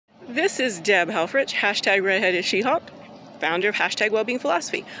This is Deb Helfrich, hashtag Redheaded She-Hulk, founder of hashtag Wellbeing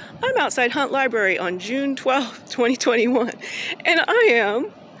Philosophy. I'm outside Hunt Library on June 12th, 2021, and I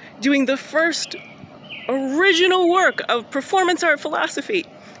am doing the first original work of performance art philosophy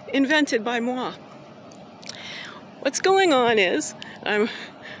invented by moi. What's going on is I'm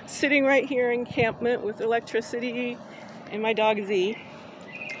sitting right here in encampment with electricity and my dog Z,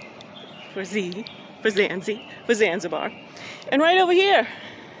 for Zanzibar. And right over here,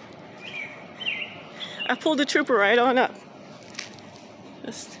 I pulled the trooper right on up.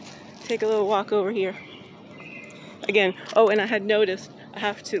 Just take a little walk over here. Again, oh, and I had noticed I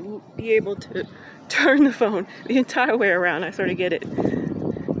have to be able to turn the phone the entire way around. I sort of get it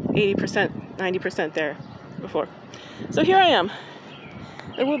 80%, 90% there before. So here I am.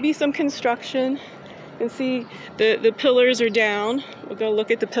 There will be some construction. You can see the pillars are down. We'll go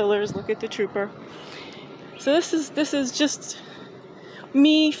look at the pillars, look at the trooper. So this is just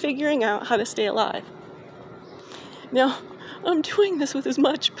me figuring out how to stay alive. Now, I'm doing this with as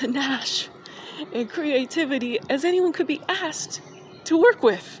much panache and creativity as anyone could be asked to work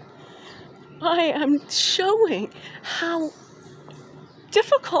with. I am showing how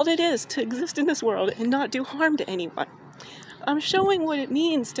difficult it is to exist in this world and not do harm to anyone. I'm showing what it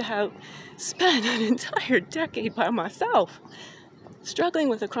means to have spent an entire decade by myself, struggling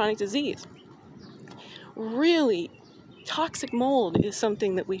with a chronic disease. Really, toxic mold is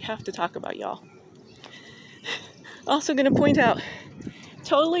something that we have to talk about, y'all. Also going to point out,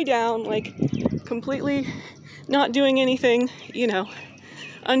 totally down, like completely not doing anything,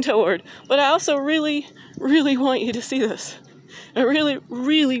 untoward. But I also really, really want you to see this. I really,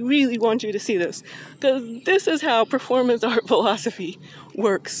 really, really want you to see this. Because this is how performance art philosophy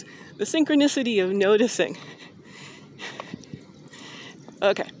works. The synchronicity of noticing.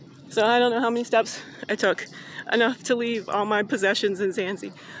 Okay, so I don't know how many steps I took. Enough to leave all my possessions in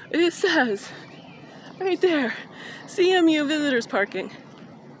Zanzi. It says, right there, CMU visitors parking.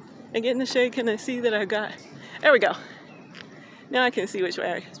 I get in the shade, can I see that I got, there we go. Now I can see which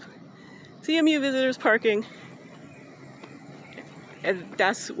way I is. CMU visitors parking. And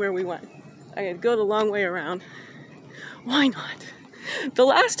that's where we went. I had to go the long way around. Why not? The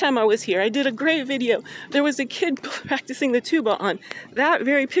last time I was here, I did a great video. There was a kid practicing the tuba on that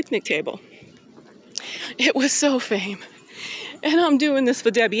very picnic table. It was so fame. And I'm doing this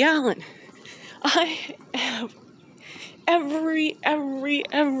for Debbie Allen. I have every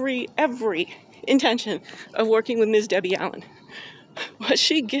intention of working with Ms. Debbie Allen. What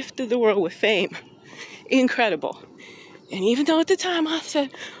she gifted the world with fame. Incredible. And even though at the time I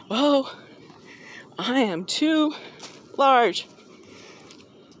said, oh, I am too large.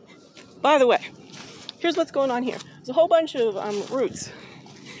 By the way, here's what's going on here. There's a whole bunch of roots.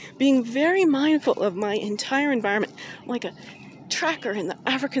 Being very mindful of my entire environment. I'm like a tracker in the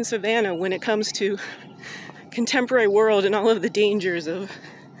African savannah when it comes to contemporary world and all of the dangers of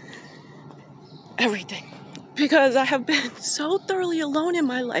everything. Because I have been so thoroughly alone in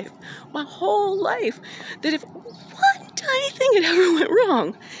my life, my whole life, that if one tiny thing had ever went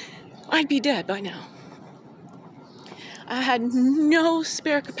wrong, I'd be dead by now. I had no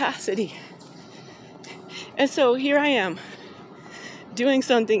spare capacity. And so here I am, doing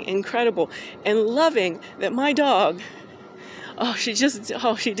something incredible and loving that my dog, she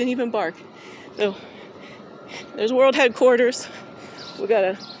didn't even bark. So there's world headquarters. We got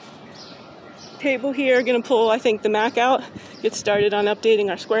a table here, gonna pull, I think, the Mac out, get started on updating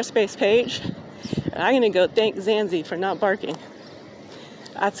our Squarespace page. And I'm gonna go thank Zanzi for not barking.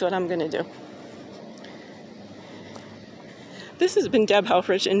 That's what I'm gonna do. This has been Deb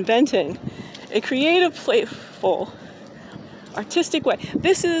Helfrich inventing a creative, playful, artistic way.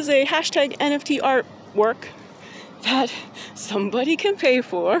 This is a hashtag NFT artwork that somebody can pay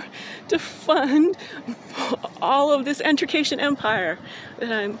for to fund all of this education empire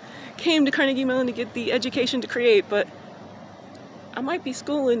that I came to Carnegie Mellon to get the education to create, but I might be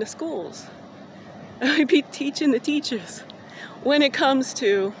schooling the schools. I might be teaching the teachers when it comes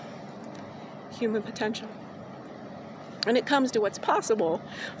to human potential. When it comes to what's possible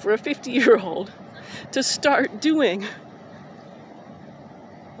for a 50-year-old to start doing,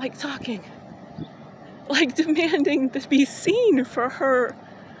 like talking, like demanding to be seen for her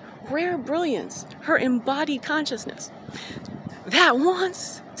rare brilliance, her embodied consciousness, that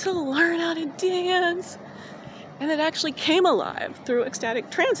wants to learn how to dance, and that actually came alive through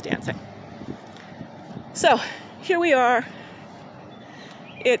ecstatic trance dancing. So, here we are.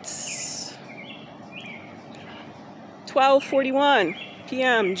 It's 12:41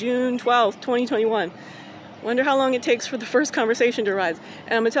 p.m., June 12th, 2021. Wonder how long it takes for the first conversation to arise.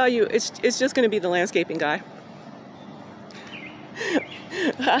 And I'm gonna tell you, it's just gonna be the landscaping guy.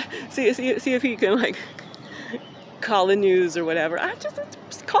 see if he can like call the news or whatever. I just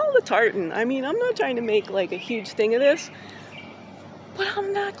call the tartan. I mean, I'm not trying to make like a huge thing of this, but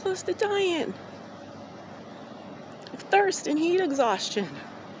I'm that close to dying of thirst and heat exhaustion.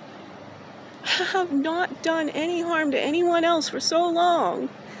 I have not done any harm to anyone else for so long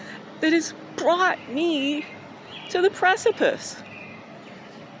that has brought me to the precipice.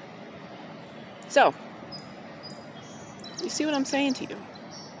 So, you see what I'm saying to you?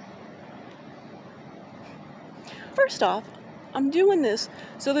 First off, I'm doing this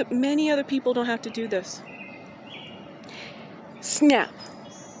so that many other people don't have to do this. Snap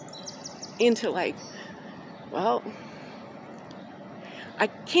into like, well, I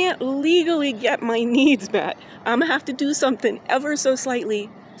can't legally get my needs met. I'm gonna have to do something ever so slightly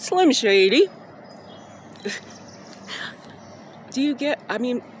Slim Shady. Do you get, I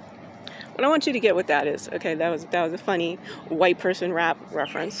mean, what I want you to get what that is. Okay, that was a funny white person rap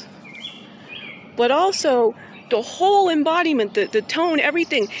reference. But also, the whole embodiment, the tone,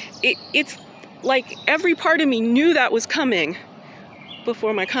 everything, it's like every part of me knew that was coming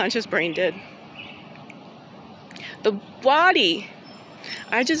before my conscious brain did. The body,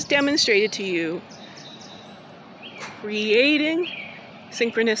 I just demonstrated to you creating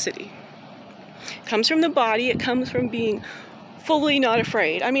synchronicity. It comes from the body, it comes from being fully not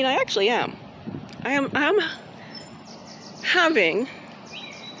afraid. I mean, I actually am. I'm having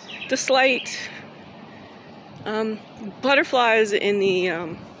the slight butterflies in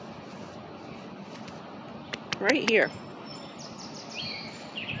the right here.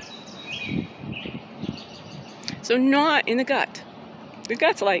 So not in the gut. The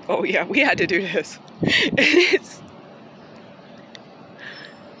gut's like, oh yeah, we had to do this. And it's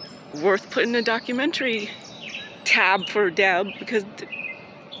worth putting a documentary tab for Deb, because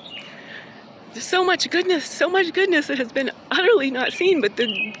there's so much goodness that has been utterly not seen. But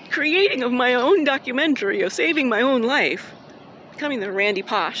the creating of my own documentary, of saving my own life, becoming the Randy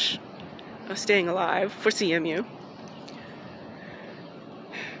Posh of staying alive for CMU.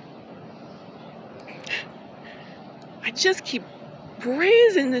 I just keep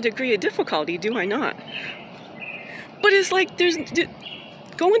raising the degree of difficulty, do I not? But it's like there's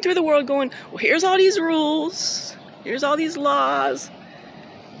going through the world going, well, here's all these rules, here's all these laws,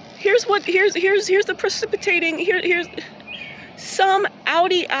 here's the precipitating, here's some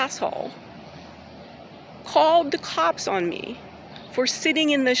outie asshole called the cops on me for sitting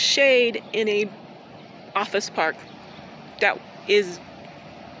in the shade in a office park that is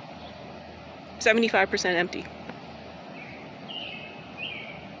 75% empty.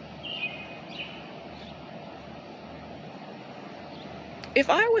 If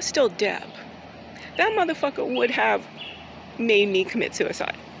I was still Deb, that motherfucker would have made me commit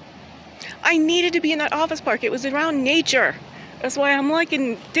suicide. I needed to be in that office park. It was around nature. That's why I'm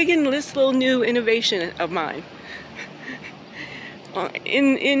liking digging this little new innovation of mine.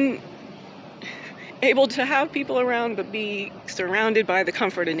 In able to have people around but be surrounded by the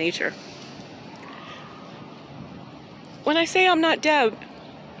comfort of nature. When I say I'm not Deb,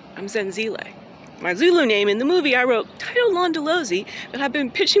 I'm Zenzile. My Zulu name in the movie I wrote, titled Londolozi, that I've been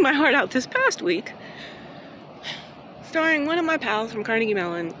pitching my heart out this past week, starring one of my pals from Carnegie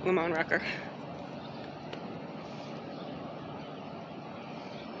Mellon, Lamont Rucker.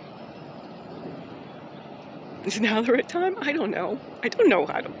 Is now the right time? I don't know. I don't know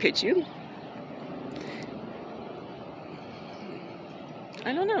how to pitch you.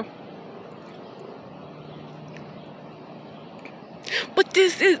 I don't know. But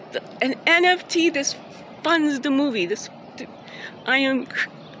this is an NFT. This funds the movie. I am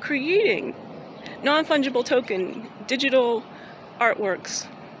creating non-fungible token digital artworks,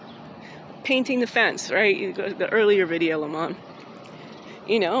 painting the fence. Right, the earlier video, Lamont.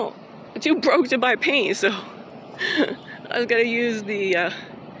 You know, too broke to buy paint, so I was gonna use the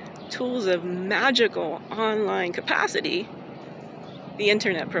tools of magical online capacity the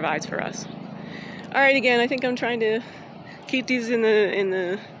internet provides for us. All right, again, I think I'm trying to keep these in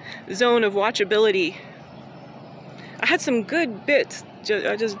the zone of watchability. I had some good bits.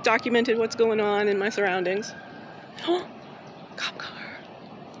 I just documented what's going on in my surroundings. Oh, cop car.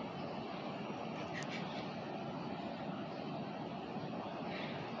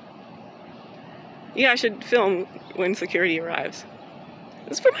 Yeah, I should film when security arrives.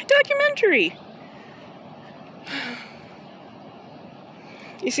 This is for my documentary.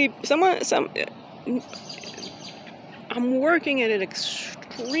 You see, I'm working at an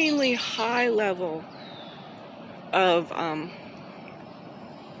extremely high level of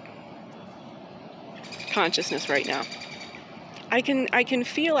consciousness right now. I can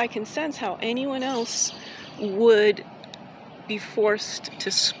feel, I can sense how anyone else would be forced to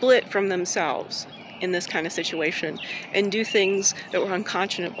split from themselves in this kind of situation and do things that were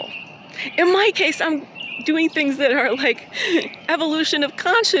unconscionable. In my case, I'm doing things that are like evolution of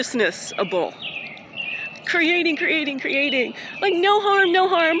consciousness-able. Creating. Like, no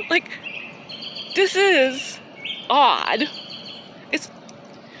harm. Like, this is odd. It's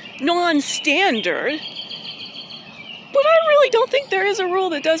non-standard. But I really don't think there is a rule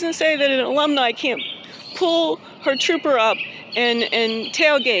that doesn't say that an alumni can't pull her trooper up and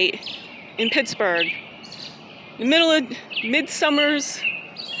tailgate in Pittsburgh. In the middle of midsummer's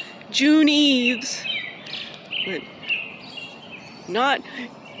June eves. But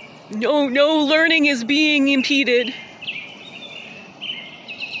no learning is being impeded.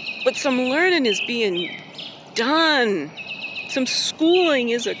 But some learning is being done. Some schooling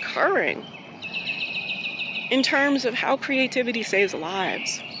is occurring in terms of how creativity saves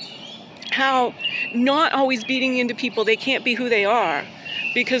lives. How not always beating into people they can't be who they are.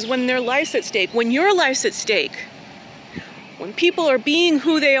 Because when their life's at stake, when your life's at stake, when people are being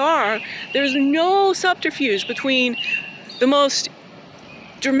who they are, there's no subterfuge between the most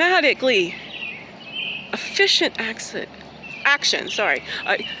dramatically efficient action.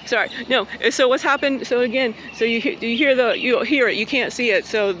 No. So what's happened? So again, so you hear it. You can't see it.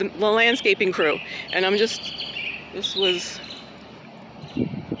 So the landscaping crew, and this was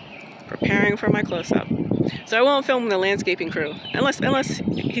preparing for my close-up. So I won't film the landscaping crew unless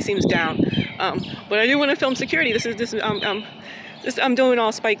he seems down. But I do want to film security. I'm doing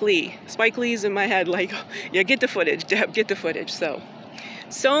all Spike Lee. Spike Lee's in my head, like, yeah, get the footage, Deb, get the footage. So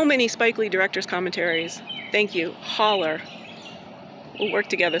many Spike Lee director's commentaries. Thank you. Holler. We'll work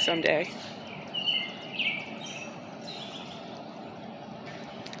together someday.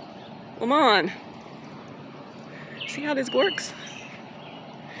 Come on. See how this works?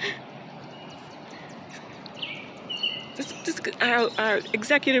 Our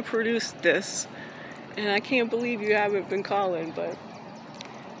executive produced this, and I can't believe you haven't been calling. But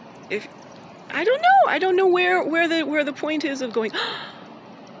I don't know where the point is of going.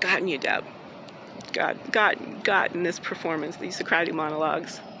 Gotten you, Deb. Got in this performance, these Socratic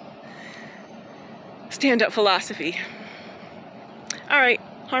monologues. Stand up philosophy. All right,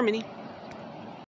 harmony.